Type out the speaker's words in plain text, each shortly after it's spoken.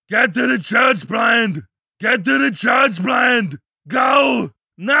Get to the church blind! Get to the church blind! Go!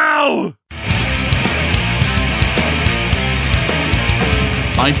 Now!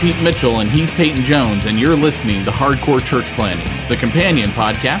 I'm Pete Mitchell, and he's Peyton Jones, and you're listening to Hardcore Church Planting, the companion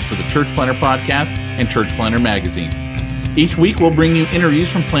podcast for the Church Planter Podcast and Church Planter Magazine. Each week, we'll bring you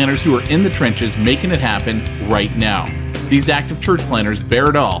interviews from planters who are in the trenches making it happen right now. These active church planters bear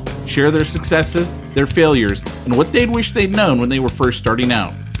it all, share their successes, their failures, and what they'd wish they'd known when they were first starting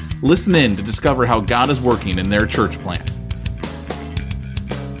out. Listen in to discover how God is working in their church plant.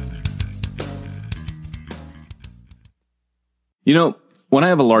 You know, when I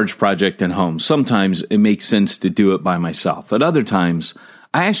have a large project at home, sometimes it makes sense to do it by myself. At other times,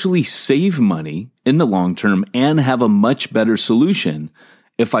 I actually save money in the long term and have a much better solution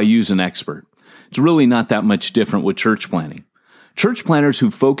if I use an expert. It's really not that much different with church planting. Church planters who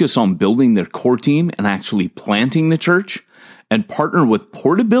focus on building their core team and actually planting the church and partner with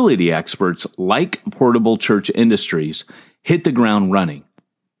portability experts like Portable Church Industries hit the ground running.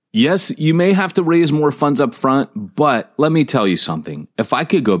 Yes, you may have to raise more funds up front, but let me tell you something. If I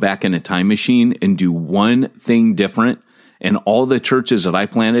could go back in a time machine and do one thing different in all the churches that I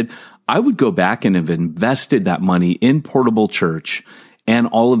planted, I would go back and have invested that money in Portable Church and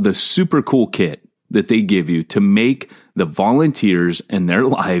all of the super cool kit that they give you to make the volunteers and their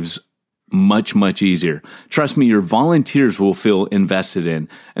lives much, much easier. Trust me, your volunteers will feel invested in,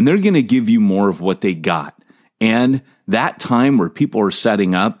 and they're going to give you more of what they got. And that time where people are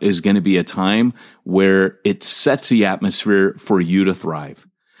setting up is going to be a time where it sets the atmosphere for you to thrive.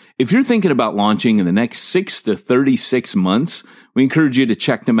 If you're thinking about launching in the next 6 to 36 months, we encourage you to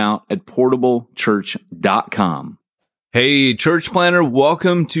check them out at portablechurch.com. Hey, church planter,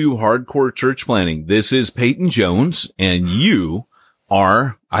 welcome to Hardcore Church Planting. This is Peyton Jones, and you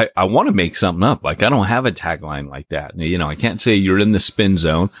are, I want to make something up. Like, I don't have a tagline like that. You know, I can't say you're in the spin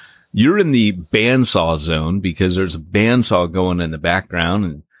zone. You're in the bandsaw zone because there's a bandsaw going in the background.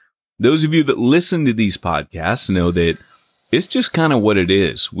 And those of you that listen to these podcasts know that it's just kind of what it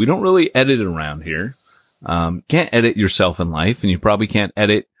is. We don't really edit around here. Can't edit yourself in life, and you probably can't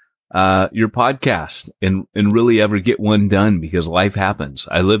edit your podcast and really ever get one done because life happens.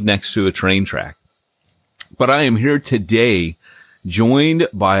 I live next to a train track, but I am here today joined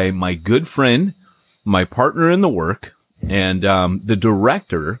by my good friend, my partner in the work, and the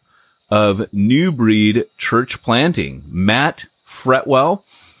director of New Breed Church Planting, Matt Fretwell,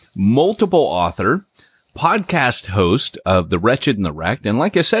 multiple author, podcast host of The Wretched and the Wrecked, and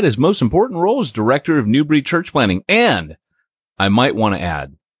like I said, his most important role is director of New Breed Church Planting. And I might want to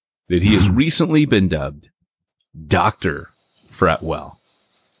add that he has recently been dubbed Dr. Fretwell.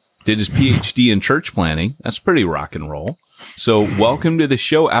 Did his PhD in church planting. That's pretty rock and roll. So welcome to the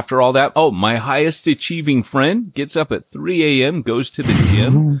show after all that. Oh, my highest achieving friend gets up at 3 a.m., goes to the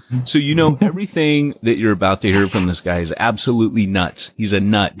gym. So you know everything that you're about to hear from this guy is absolutely nuts. He's a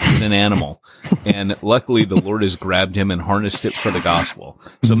nut. He's an animal. And luckily the Lord has grabbed him and harnessed it for the gospel.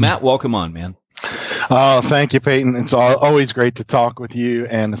 So Matt, welcome on, man. Oh, thank you, Peyton. It's always great to talk with you,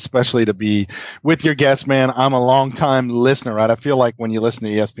 and especially to be with your guest, man. I'm a long-time listener, right? I feel like when you listen to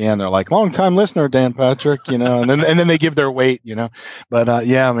ESPN, they're like, long-time listener, Dan Patrick, you know, and then they give their weight, you know. But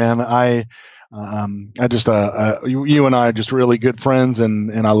yeah, man, I just you and I are just really good friends,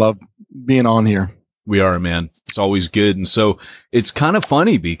 and I love being on here. We are, man. It's always good, and so it's kind of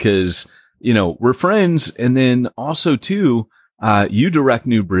funny because you know we're friends, and then also too. You direct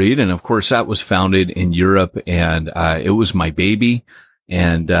New Breed, and of course that was founded in Europe, and it was my baby,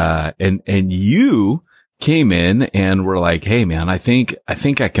 and you came in and were like, "Hey man, I think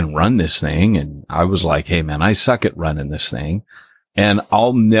I can run this thing," and I was like, "Hey man, I suck at running this thing," and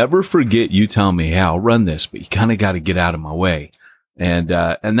I'll never forget you telling me, "Hey, I'll run this, but you kind of got to get out of my way," and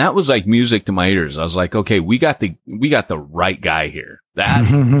that was like music to my ears. I was like, "Okay, we got the right guy here.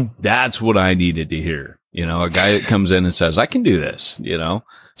 That's what I needed to hear." You know, a guy that comes in and says, I can do this, you know?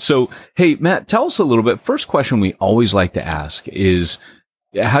 So, hey, Matt, tell us a little bit. First question we always like to ask is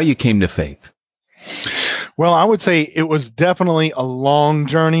how you came to faith. Well, I would say it was definitely a long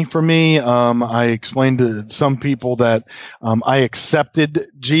journey for me. I explained to some people that I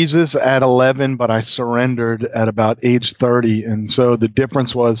accepted Jesus at 11, but I surrendered at about age 30. And so the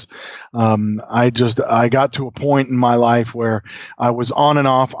difference was I got to a point in my life where I was on and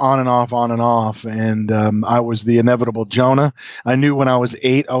off, and I was the inevitable Jonah. I knew when I was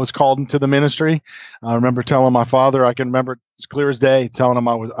 8 I was called into the ministry. I remember telling my father, I can remember as clear as day, telling him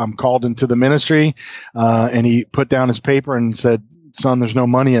I'm called into the ministry. And he put down his paper and said, son, there's no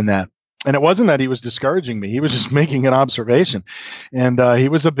money in that. And it wasn't that he was discouraging me. He was just making an observation. And he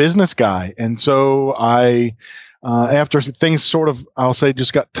was a business guy. And so I after things sort of, I'll say,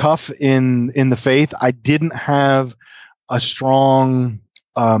 just got tough in the faith, I didn't have a strong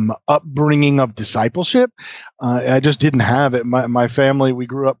upbringing of discipleship. I just didn't have it. My family, we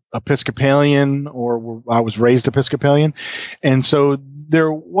grew up Episcopalian, I was raised Episcopalian, and so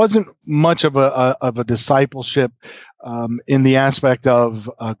there wasn't much of a discipleship in the aspect of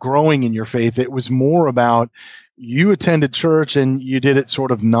growing in your faith. It was more about you attended church and you did it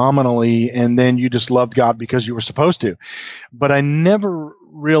sort of nominally, and then you just loved God because you were supposed to. But I never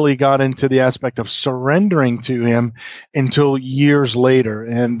really got into the aspect of surrendering to Him until years later.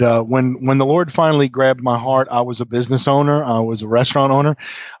 And when the Lord finally grabbed my heart, I was a business owner. I was a restaurant owner,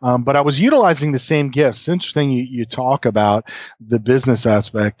 but I was utilizing the same gifts. It's interesting you talk about the business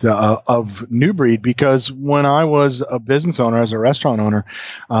aspect of New Breed, because when I was a business owner, as a restaurant owner,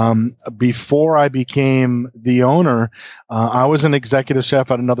 before I became the owner, I was an executive chef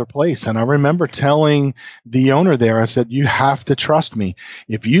at another place. And I remember telling the owner there, I said, you have to trust me.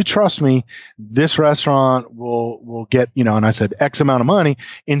 If you trust me, this restaurant will get, and I said X amount of money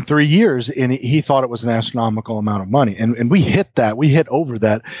in 3 years. And he thought it was an astronomical amount of money. And we hit that. We hit over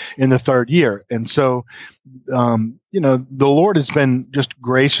that in the third year. And so, the Lord has been just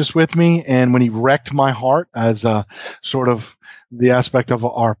gracious with me. And when He wrecked my heart, as sort of the aspect of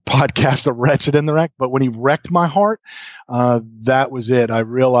our podcast, The Wretched and the Wrecked, but when He wrecked my heart, that was it. I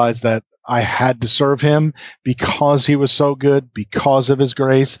realized that I had to serve Him because He was so good, because of His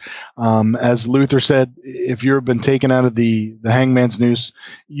grace. As Luther said, if you've been taken out of the hangman's noose,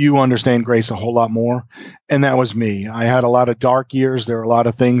 you understand grace a whole lot more. And that was me. I had a lot of dark years. There are a lot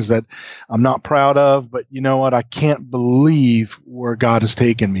of things that I'm not proud of, but you know what? I can't believe where God has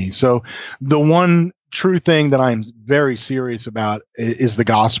taken me. So the one true thing that I'm very serious about is the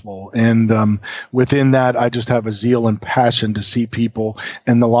gospel. And within that, I just have a zeal and passion to see people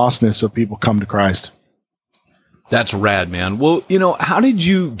and the lostness of people come to Christ. That's rad, man. Well, how did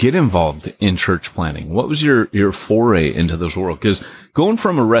you get involved in church planning? What was your foray into this world? Because going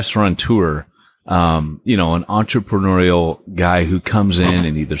from a restaurateur, an entrepreneurial guy who comes in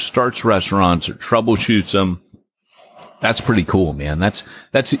and either starts restaurants or troubleshoots them, that's pretty cool, man. That's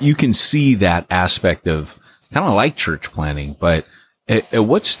you can see that aspect of kind of like church planning, but at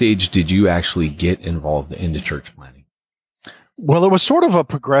what stage did you actually get involved into church planning? Well, it was sort of a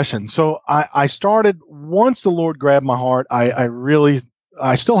progression. So I started, once the Lord grabbed my heart,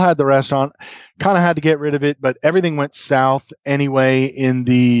 I still had the restaurant, kind of had to get rid of it, but everything went south anyway in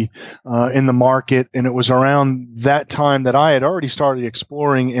the market. And it was around that time that I had already started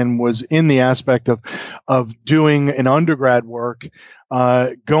exploring and was in the aspect of doing an undergrad work,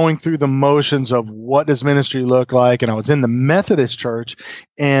 going through the motions of what does ministry look like. And I was in the Methodist Church,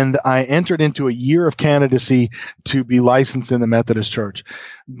 and I entered into a year of candidacy to be licensed in the Methodist Church.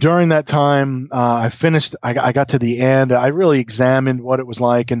 During that time, I got to the end. I really examined what it was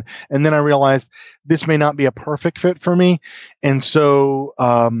like. And then I realized this may not be a perfect fit for me. And so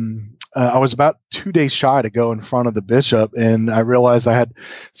I was about 2 days shy to go in front of the bishop, and I realized I had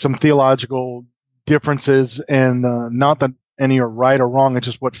some theological differences, and not that any are right or wrong, it's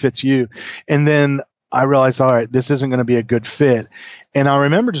just what fits you. And then I realized, all right, this isn't going to be a good fit. And I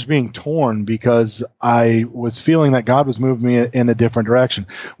remember just being torn because I was feeling that God was moving me in a different direction.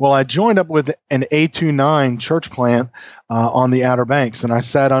 Well, I joined up with an A29 church plant on the Outer Banks, and I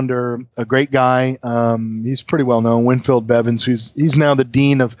sat under a great guy. He's pretty well known, Winfield Bevins, he's now the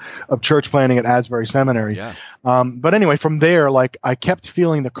dean of church planting at Asbury Seminary. Yeah. But anyway, from there, I kept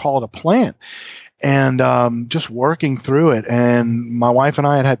feeling the call to plant. And just working through it. And my wife and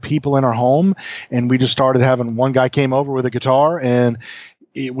I had people in our home, and we just started having, one guy came over with a guitar, and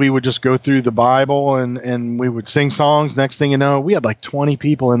we would just go through the Bible, and we would sing songs. Next thing you know, we had like 20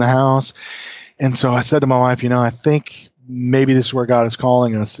 people in the house. And so I said to my wife, I think maybe this is where God is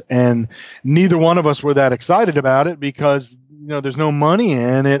calling us. And neither one of us were that excited about it because there's no money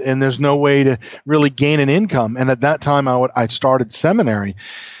in it, and there's no way to really gain an income. And at that time, I started seminary.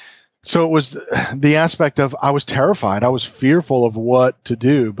 So it was the aspect of, I was terrified. I was fearful of what to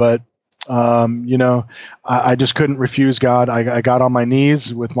do, but, I just couldn't refuse God. I got on my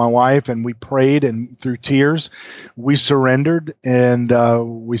knees with my wife, and we prayed, and through tears, we surrendered, and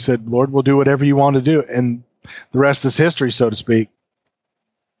we said, Lord, we'll do whatever you want to do. And the rest is history, so to speak.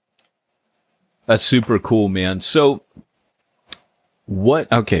 That's super cool, man. So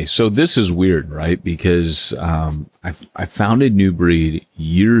so this is weird, right? Because I founded New Breed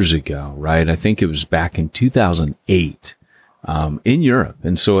years ago, right? I think it was back in 2008 in Europe.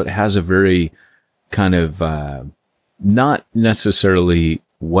 And so it has a very kind of not necessarily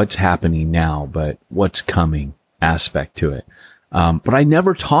what's happening now, but what's coming aspect to it. But I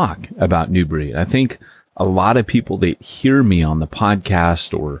never talk about New Breed. I think a lot of people that hear me on the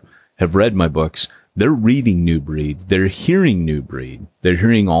podcast or have read my books, they're reading New Breed. They're hearing New Breed. They're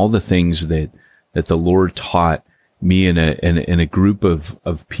hearing all the things that the Lord taught me in a group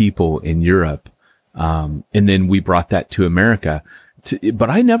of people in Europe. And then we brought that to America. But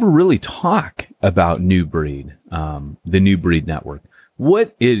I never really talk about New Breed, the New Breed Network.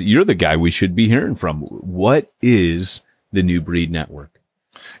 You're the guy we should be hearing from. What is the New Breed Network?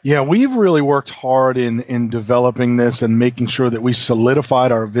 Yeah, we've really worked hard in developing this and making sure that we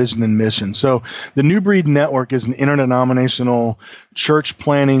solidified our vision and mission. So the New Breed Network is an interdenominational church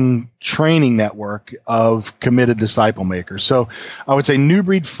planning training network of committed disciple makers. So I would say New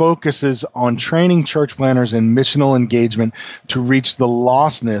Breed focuses on training church planners in missional engagement to reach the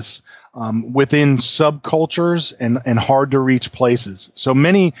lostness within subcultures and hard to reach places. So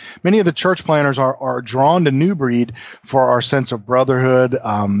many of the church planners are drawn to New Breed for our sense of brotherhood,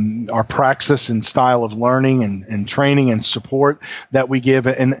 our praxis and style of learning and training and support that we give.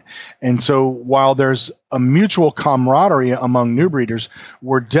 And so while there's a mutual camaraderie among New Breeders,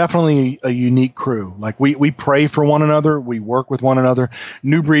 we're definitely a unique crew. Like we pray for one another, we work with one another.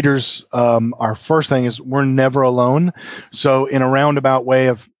 New Breeders, our first thing is we're never alone. So in a roundabout way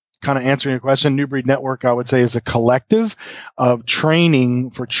of kind of answering your question, New Breed Network, I would say, is a collective of training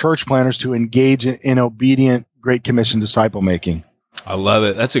for church planners to engage in obedient Great Commission disciple making. I love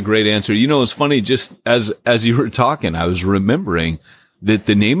it. That's a great answer. You know, it's funny, just as you were talking, I was remembering that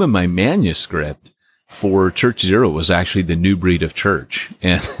the name of my manuscript for Church Zero was actually The New Breed of Church.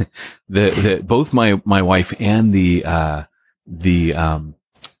 And both my wife and the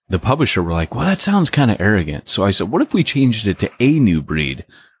publisher were like, well, that sounds kind of arrogant. So I said, what if we changed it to A New Breed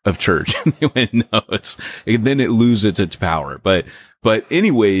of Church? And they went, no, then it loses its power. But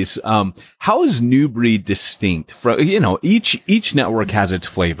anyways, how is New Breed distinct from, each network has its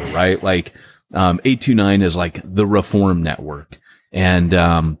flavor, right? Like, 829 is like the Reform Network. And,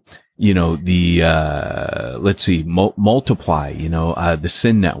 Multiply, the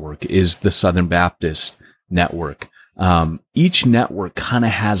Sin Network is the Southern Baptist Network. Each network kind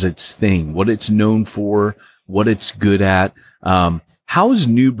of has its thing, what it's known for, what it's good at. How is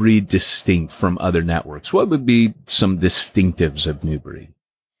New Breed distinct from other networks? What would be some distinctives of New Breed?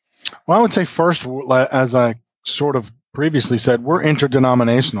 Well, I would say first, as I sort of previously said, we're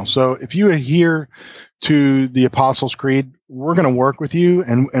interdenominational. So if you adhere to the Apostles' Creed, we're going to work with you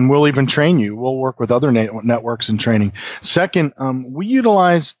and we'll even train you. We'll work with other networks in training. Second, we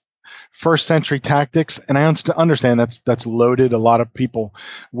utilize first century tactics, and I understand that's loaded. A lot of people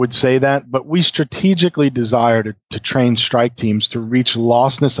would say that, but we strategically desire to train strike teams to reach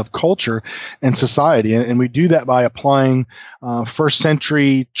lostness of culture and society, and we do that by applying first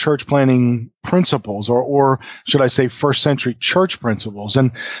century church planning principles, or should I say first century church principles.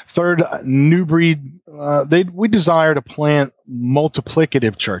 And third, New Breed, we desire to plant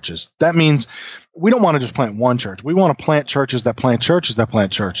multiplicative churches. That means we don't want to just plant one church. We want to plant churches that plant churches that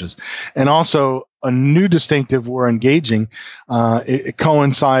plant churches. And also a new distinctive we're engaging, it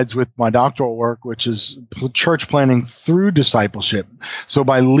coincides with my doctoral work, which is church planning through discipleship. So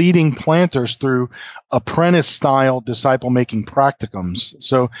by leading planters through apprentice-style disciple-making practicums.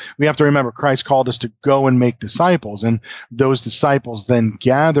 So we have to remember Christ called us to go and make disciples, and those disciples then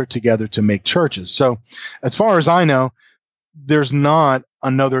gather together to make churches. So as far as I know, there's not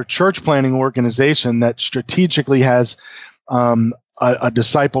another church planning organization that strategically has a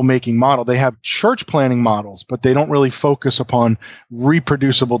disciple-making model. They have church planning models, but they don't really focus upon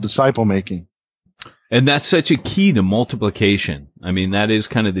reproducible disciple making. And that's such a key to multiplication. I mean, that is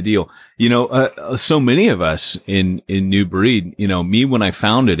kind of the deal. So many of us in New Breed, me, when I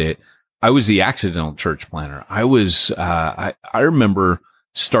founded it, I was the accidental church planner. I was, I remember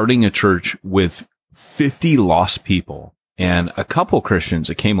starting a church with 50 lost people and a couple Christians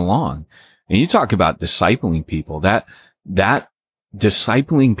that came along. And you talk about discipling people, that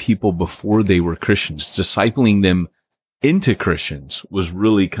discipling people before they were Christians, discipling them into Christians was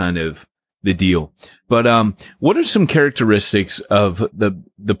really kind of the deal. But what are some characteristics of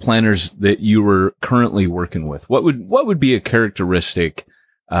the planners that you were currently working with? What would be a characteristic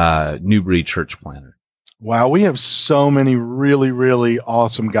New Breed church planner? Wow, we have so many really, really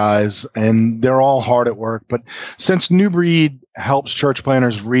awesome guys, and they're all hard at work. But since New Breed helps church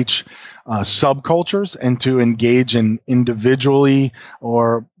planners reach subcultures and to engage in individually,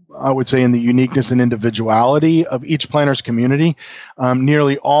 or I would say in the uniqueness and individuality of each planner's community,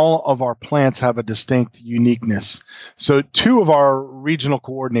 nearly all of our plants have a distinct uniqueness. So two of our regional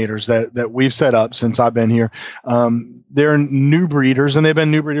coordinators that we've set up since I've been here, they're New Breeders, and they've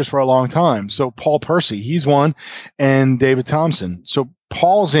been New Breeders for a long time. So Paul Percy, he's one, and David Thompson. So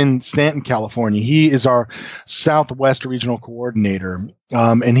Paul's in Stanton, California. He is our Southwest regional coordinator,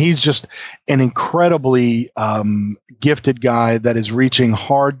 and he's just an incredibly gifted guy that is reaching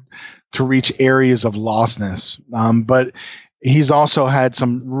hard to reach areas of lostness. But he's also had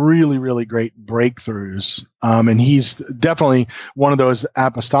some really, really great breakthroughs. And he's definitely one of those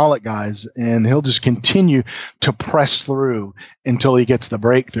apostolic guys, and he'll just continue to press through until he gets the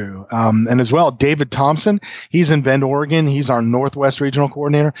breakthrough. And as well, David Thompson, he's in Bend, Oregon. He's our Northwest regional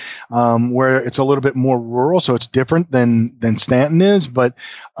coordinator, where it's a little bit more rural, so it's different than Stanton is. But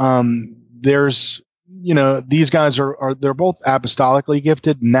there's, these guys they're both apostolically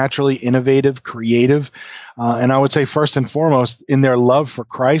gifted, naturally innovative, creative, and I would say first and foremost in their love for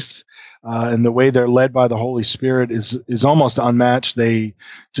Christ and the way they're led by the Holy Spirit is almost unmatched. They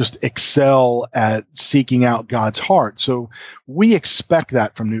just excel at seeking out God's heart. So we expect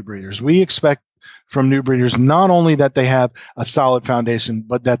that from New Breeders. We expect from New Breeders not only that they have a solid foundation,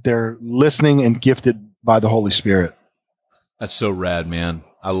 but that they're listening and gifted by the Holy Spirit. That's so rad, man.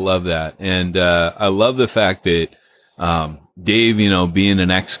 I love that. And I love the fact that Dave, being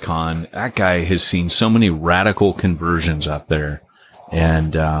an ex-con, that guy has seen so many radical conversions up there.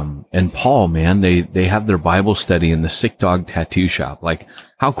 And Paul, man, they have their Bible study in the Sick Dog Tattoo Shop. Like,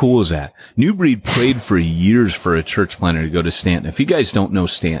 how cool is that? New Breed prayed for years for a church planter to go to Stanton. If you guys don't know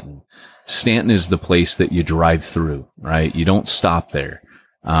Stanton is the place that you drive through, right? You don't stop there.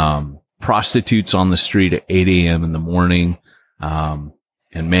 Prostitutes on the street at 8 a.m. in the morning.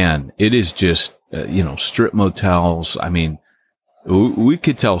 And man, it is just, strip motels. I mean, we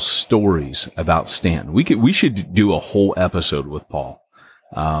could tell stories about Stanton. We should do a whole episode with Paul.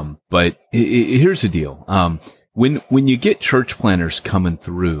 But here's the deal. When you get church planners coming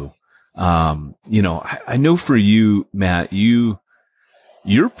through, I know for you, Matt,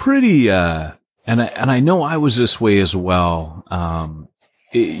 you're pretty, and I know I was this way as well.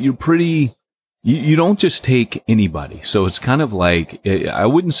 You're pretty, you don't just take anybody. So it's kind of like, I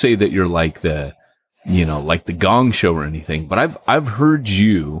wouldn't say that you're like the Gong Show or anything, but I've heard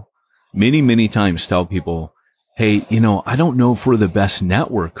you many, many times tell people, hey, I don't know if we're the best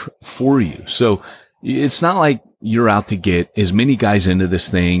network for you. So it's not like you're out to get as many guys into this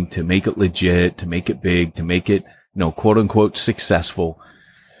thing to make it legit, to make it big, to make it, quote unquote successful.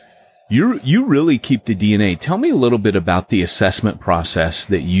 You really keep the DNA. Tell me a little bit about the assessment process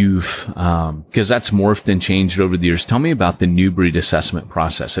that you've, because that's morphed and changed over the years. Tell me about the New Breed assessment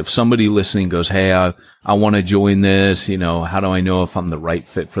process. If somebody listening goes, hey, I want to join this, how do I know if I'm the right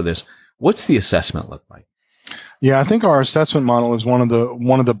fit for this? What's the assessment look like? Yeah, I think our assessment model is one of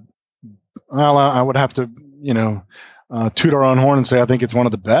the, well, I would have to, toot our own horn and say I think it's one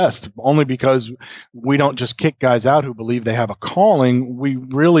of the best, only because we don't just kick guys out who believe they have a calling. We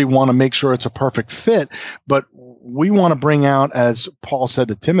really want to make sure it's a perfect fit, but we want to bring out, as Paul said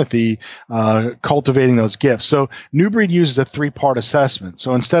to Timothy, cultivating those gifts. So New Breed uses a 3-part assessment.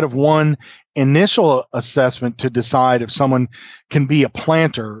 So instead of one initial assessment to decide if someone can be a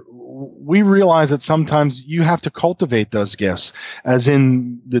planter, we realize that sometimes you have to cultivate those gifts, as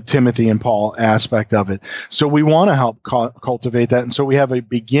in the Timothy and Paul aspect of it. So we want to help cultivate that. And so we have a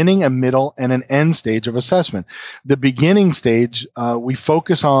beginning, a middle, and an end stage of assessment. The beginning stage, we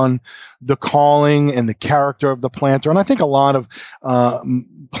focus on the calling and the character of the planter. And I think a lot of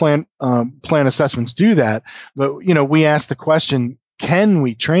plant assessments do that. But, we ask the question, can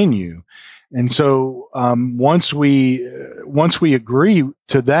we train you? And so once we agree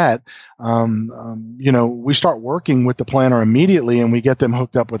to that, we start working with the planner immediately, and we get them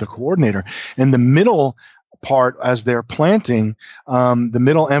hooked up with a coordinator. And the middle part, as they're planting, the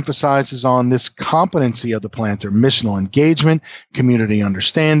middle emphasizes on this competency of the planter, missional engagement, community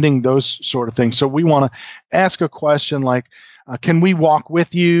understanding, those sort of things. So we want to ask a question like, can we walk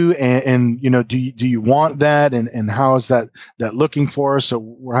with you? And do you want that? And how is that looking for us? So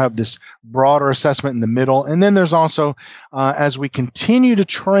we'll have this broader assessment in the middle. And then there's also, as we continue to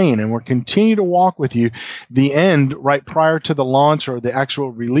train and we're continue to walk with you, the end, right prior to the launch or the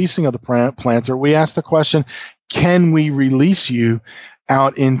actual releasing of the planter, we ask the question, can we release you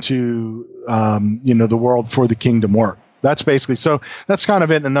out into, the world for the kingdom work? That's basically, so that's kind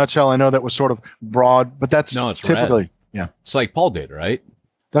of it in a nutshell. I know that was sort of broad, but that's typically. Rad. Yeah. It's like Paul did, right?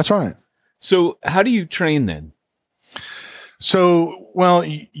 That's right. So how do you train then? So, well,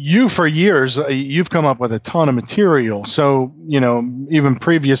 you for years, you've come up with a ton of material. So, even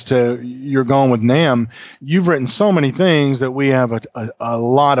previous to your going with NAM, you've written so many things that we have a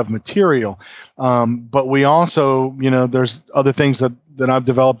lot of material. But we also, there's other things that that I've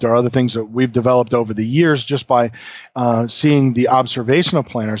developed are other things that we've developed over the years just by seeing the observational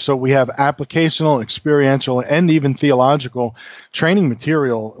planner. So we have applicational, experiential, and even theological training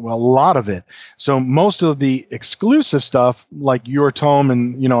material, well, a lot of it. So most of the exclusive stuff, like your tome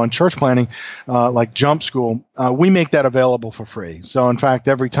and, on church planning, like Jump School, we make that available for free. So in fact,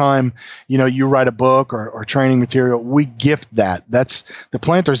 every time, you write a book or training material, we gift that. That's the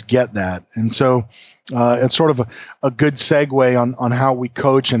planters get that. And so it's sort of a good segue on how we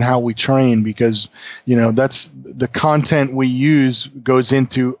coach and how we train, because, that's the content we use goes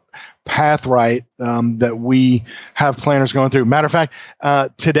into Pathright that we have planters going through. Matter of fact,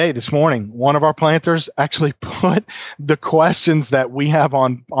 this morning, one of our planters actually put the questions that we have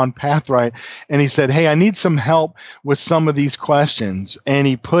on Pathright, and he said, "Hey, I need some help with some of these questions." And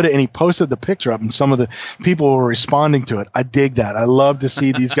he put it, and he posted the picture up, and some of the people were responding to it. I dig that. I love to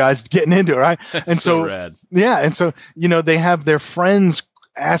see these guys getting into it, right? That's and so rad. Yeah, and so they have their friends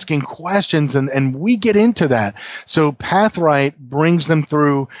asking questions, and we get into that. So Pathright brings them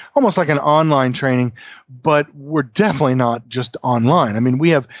through almost like an online training, but we're definitely not just online. I mean, we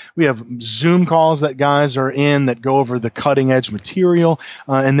have Zoom calls that guys are in that go over the cutting edge material,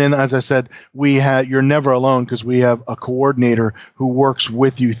 and then, as I said, you're never alone, because we have a coordinator who works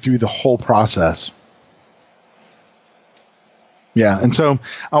with you through the whole process. Yeah, and so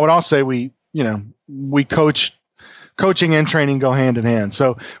I would also say we coaching and training go hand in hand.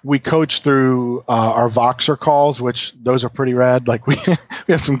 So we coach through our Voxer calls, which those are pretty rad. Like we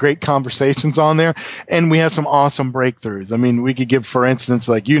have some great conversations on there, and we have some awesome breakthroughs. I mean, we could give, for instance,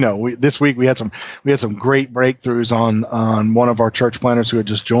 like, this week we had some great breakthroughs on one of our church planners who had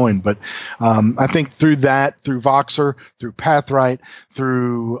just joined. But I think through Voxer, through Pathright,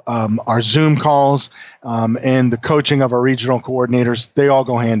 through our Zoom calls, and the coaching of our regional coordinators, they all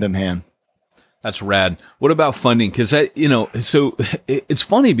go hand in hand. That's rad. What about funding? Because so it's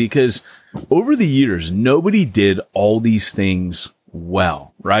funny because over the years, nobody did all these things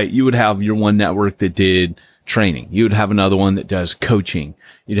well, right? You would have your one network that did training. You would have another one that does coaching.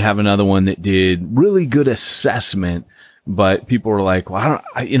 You'd have another one that did really good assessment. But people were like, well,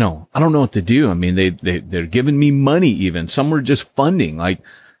 I don't know what to do. I mean, they're giving me money even. Some were just funding. Like,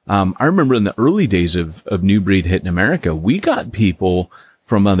 I remember in the early days of New Breed hitting America, we got people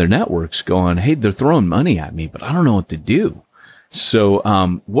from other networks going, "Hey, they're throwing money at me, but I don't know what to do." So,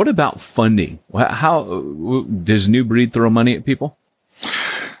 what about funding? How does New Breed throw money at people?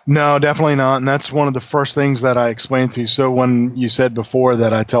 No, definitely not. And that's one of the first things that I explained to you. So when you said before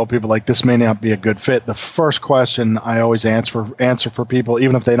that I tell people, like, this may not be a good fit, the first question I always answer for people,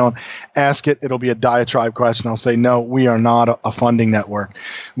 even if they don't ask it, it'll be a diatribe question. I'll say, no, we are not a funding network.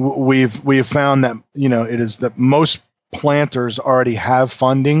 We've found that, it is that most planters already have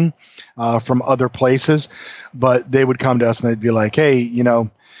funding from other places, but they would come to us and they'd be like, "Hey,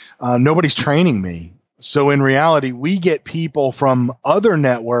 nobody's training me." So in reality, we get people from other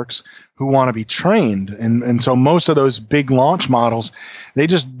networks who want to be trained. And so most of those big launch models, they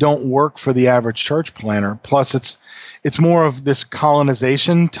just don't work for the average church planter. Plus it's more of this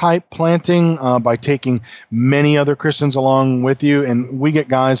colonization type planting by taking many other Christians along with you, and we get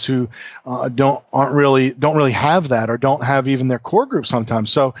guys who don't really have that, or don't have even their core group sometimes.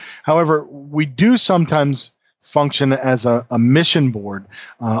 So, however, we do sometimes function as a mission board,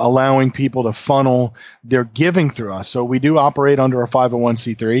 allowing people to funnel their giving through us. So we do operate under a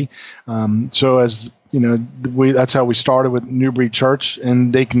 501c3. So as that's how we started with New Breed Church,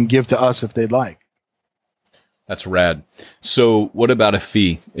 and they can give to us if they'd like. That's rad. So what about a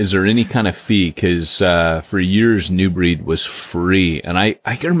fee? Is there any kind of fee? Because for years, New Breed was free. And I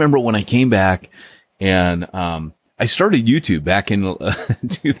can remember when I came back and I started YouTube back in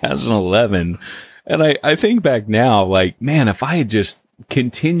 2011. And I think back now, like, man, if I had just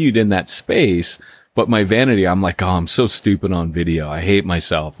continued in that space, but my vanity, I'm like, oh, I'm so stupid on video. I hate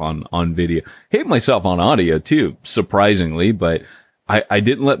myself on video. Hate myself on audio too, surprisingly, but I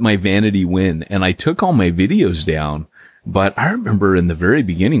didn't let my vanity win, and I took all my videos down. But I remember in the very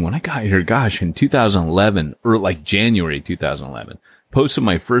beginning when I got here, gosh, in 2011, or like January 2011, posted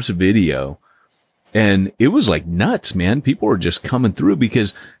my first video, and it was like nuts, man. People were just coming through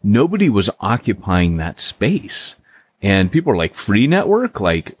because nobody was occupying that space. And people were like, free network?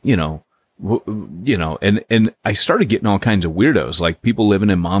 Like, and I started getting all kinds of weirdos, like people living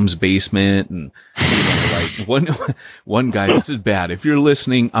in mom's basement, and like one guy, this is bad. If you're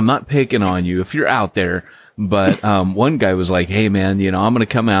listening, I'm not picking on you if you're out there, but one guy was like, "Hey man, I'm going to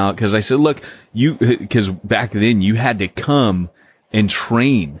come out." Cause I said, "Look, cause back then you had to come and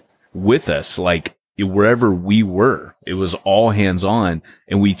train with us, like wherever we were. It was all hands on,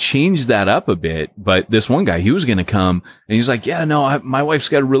 and we changed that up a bit. But this one guy, he was going to come, and he's like, yeah, no, my wife's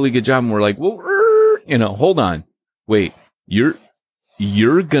got a really good job. And we're like, well, hold on. Wait, you're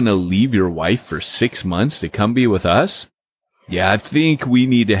going to leave your wife for 6 months to come be with us? Yeah, I think we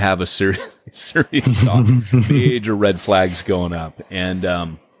need to have a serious talk. Major red flags going up. And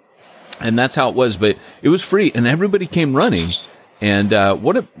that's how it was, but it was free and everybody came running. And,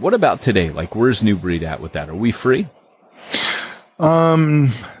 what about today? Like, where's New Breed at with that? Are we free?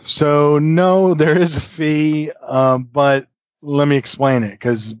 So no, there is a fee, but let me explain it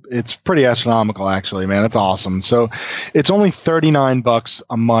because it's pretty astronomical, actually, man. It's awesome. So it's only $39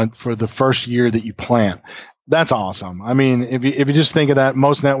 a month for the first year that you plant. That's awesome. I mean, if you just think of that,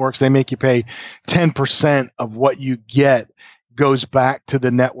 most networks, they make you pay 10% of what you get goes back to the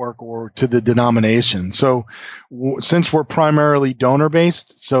network or to the denomination. So since we're primarily donor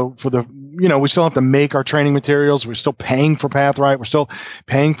based, so for the, we still have to make our training materials. We're still paying for Pathright. We're still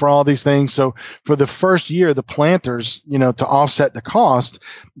paying for all these things. So for the first year, the planters, to offset the cost,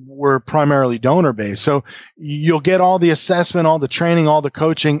 we're primarily donor based. So you'll get all the assessment, all the training, all the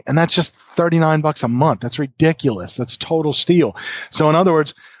coaching, and that's just $39 a month. That's ridiculous. That's total steal. So in other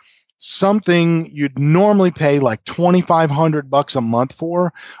words, something you'd normally pay like $2,500 a month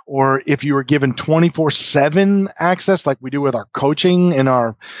for, or if you were given 24/7 access, like we do with our coaching and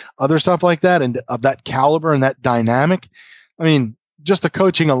our other stuff like that, and of that caliber and that dynamic. I mean, just the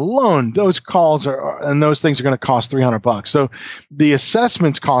coaching alone, those calls and those things are going to cost $300. So the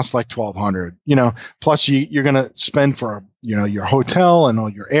assessments cost like $1,200. Plus you're going to spend for your hotel and all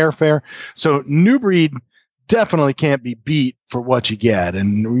your airfare. So New Breed definitely can't be beat for what you get.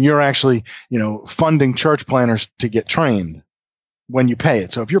 And you're actually, funding church planners to get trained when you pay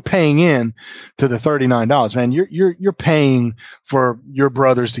it. So if you're paying in to the $39, man, you're paying for your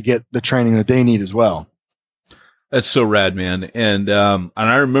brothers to get the training that they need as well. That's so rad, man. And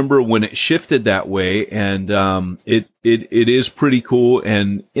I remember when it shifted that way, and it is pretty cool.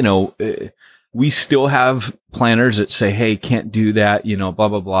 And, we still have planners that say, hey, can't do that, blah,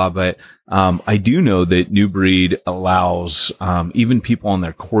 blah, blah. But I do know that New Breed allows even people on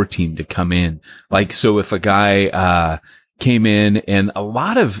their core team to come in. Like, so if a guy came in, and a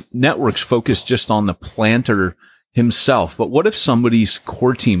lot of networks focus just on the planter himself. But what if somebody's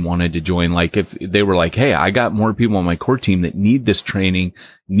core team wanted to join? Like, if they were like, hey, I got more people on my core team that need this training,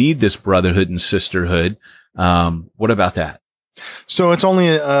 need this brotherhood and sisterhood. What about that? So it's only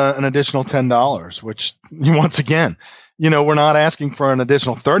an additional $10, which once again, we're not asking for an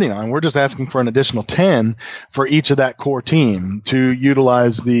additional $39. We're just asking for an additional $10 for each of that core team to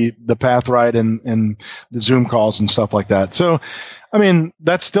utilize the Pathright and the Zoom calls and stuff like that. So, I mean,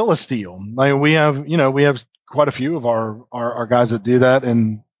 that's still a steal. Like we have quite a few of our guys that do that,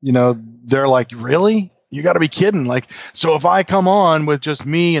 and they're like, really? You got to be kidding. Like, so if I come on with just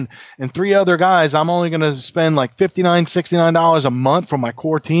me and 3 other guys, I'm only going to spend like $59, $69 a month for my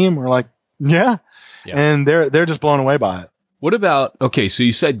core team. We're like, yeah. And they're just blown away by it. What about, okay, so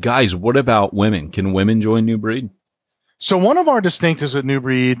you said guys, what about women? Can women join New Breed? So one of our distinctives with New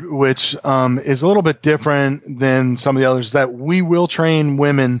Breed, which is a little bit different than some of the others, is that we will train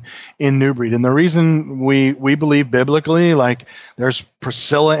women in New Breed. And the reason we believe biblically, like there's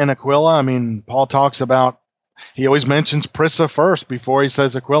Priscilla and Aquila. I mean, Paul talks about, he always mentions Prisca first before he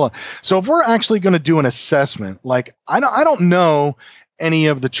says Aquila. So if we're actually going to do an assessment, like I don't know any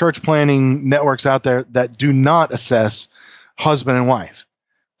of the church planning networks out there that do not assess husband and wife.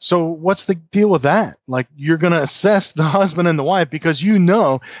 So what's the deal with that? Like, you're going to assess the husband and the wife because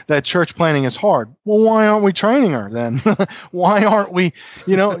that church planning is hard. Well, why aren't we training her then? Why aren't we,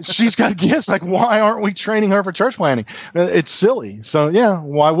 she's got gifts. Like, why aren't we training her for church planning? It's silly. So yeah,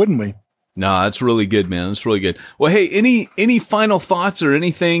 why wouldn't we? No, that's really good, man. That's really good. Well, hey, any final thoughts or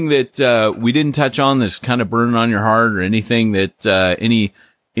anything that we didn't touch on that's kind of burning on your heart, or anything that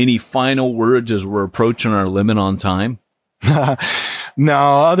any final words as we're approaching our limit on time? No,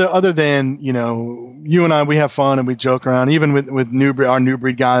 other than, you and I, we have fun and we joke around. Even with our New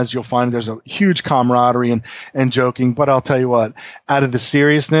Breed guys, you'll find there's a huge camaraderie and joking. But I'll tell you what, out of the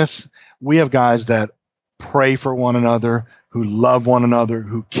seriousness, we have guys that pray for one another, who love one another,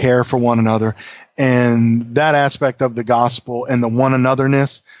 who care for one another. And that aspect of the gospel and the one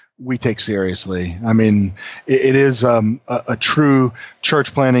anotherness, we take seriously. I mean, it is a true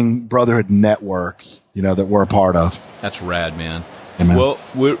church planning brotherhood network, that we're a part of. That's rad, man. Amen. Well,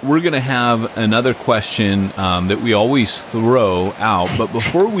 we're going to have another question that we always throw out. But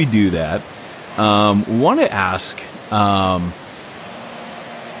before we do that, we want to ask,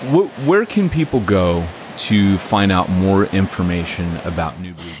 where can people go to find out more information about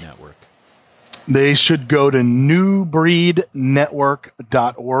New Breed Network? They should go to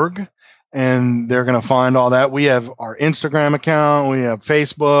newbreednetwork.org, and they're going to find all that. We have our Instagram account. We have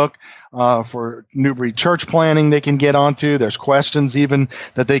Facebook for New Breed Church Planning they can get onto. There's questions even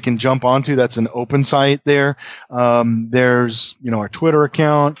that they can jump onto. That's an open site there. There's, our Twitter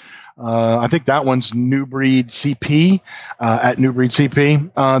account. I think that one's New Breed CP at New Breed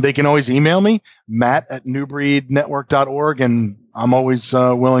CP. They can always email me, matt@newbreednetwork.org, and I'm always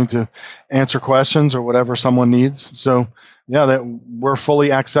willing to answer questions or whatever someone needs. So, that we're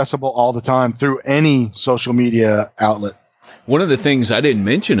fully accessible all the time through any social media outlet. One of the things I didn't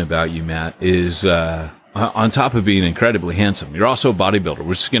mention about you, Matt, is on top of being incredibly handsome, you're also a bodybuilder,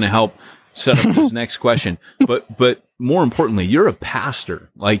 which is going to help set up this next question. But more importantly, you're a pastor.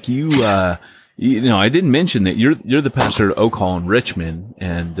 Like I didn't mention that you're the pastor at Oak Hall in Richmond,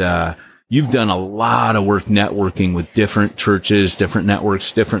 and you've done a lot of work networking with different churches, different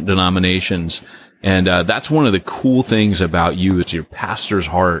networks, different denominations. And that's one of the cool things about you is your pastor's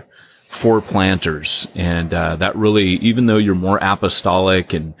heart for planters. And that really, even though you're more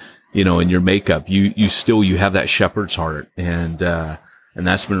apostolic and, in your makeup, you have that shepherd's heart. And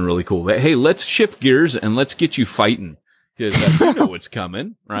that's been really cool. But hey, let's shift gears and let's get you fighting, because you know what's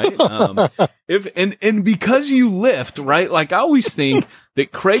coming, right? And because you lift, right? Like I always think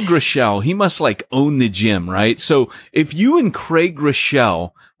that Craig Groeschel, he must own the gym, right? So if you and Craig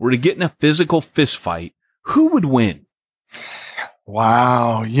Groeschel were to get in a physical fist fight, who would win?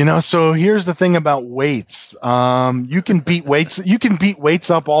 Wow. So here's the thing about weights. You can beat weights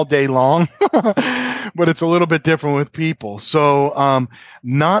up all day long, but it's a little bit different with people. So,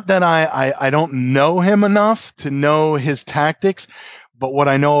 not that I don't know him enough to know his tactics, but what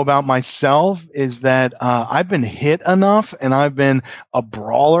I know about myself is that, I've been hit enough and I've been a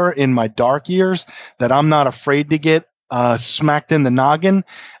brawler in my dark years that I'm not afraid to get smacked in the noggin.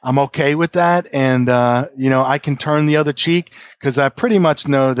 I'm okay with that. And, I can turn the other cheek because I pretty much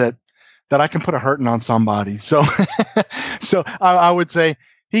know that I can put a hurting on somebody. So, I would say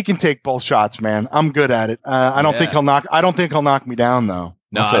he can take both shots, man. I'm good at it. I don't think he'll knock me down though.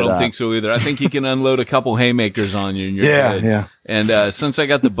 No, I don't think so either. I think he can unload a couple haymakers on you. And you're good. Yeah. And, since I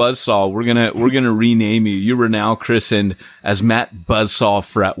got the buzzsaw, we're going to rename you. You were now christened as Matt Buzzsaw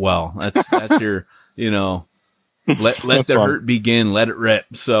Fretwell. That's your, let the hurt begin. Let it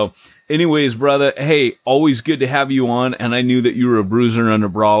rip. So anyways, brother, hey, always good to have you on. And I knew that you were a bruiser and a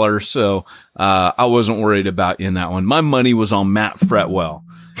brawler. So, I wasn't worried about you in that one. My money was on Matt Fretwell.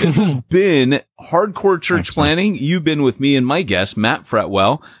 This has been Hardcore Church Planning. You've been with me and my guest, Matt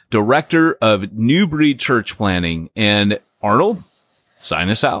Fretwell, director of New Breed Church Planning. And Arnold, sign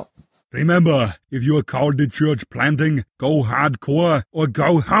us out. Remember, if you are called to church planting, go hardcore or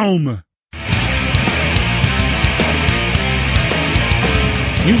go home.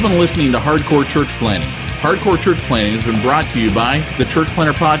 You've been listening to Hardcore Church Planning. Hardcore Church Planning has been brought to you by the Church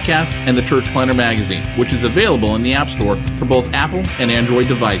Planter Podcast and the Church Planter Magazine, which is available in the App Store for both Apple and Android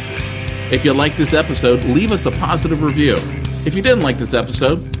devices. If you like this episode, leave us a positive review. If you didn't like this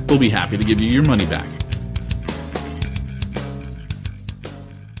episode, we'll be happy to give you your money back.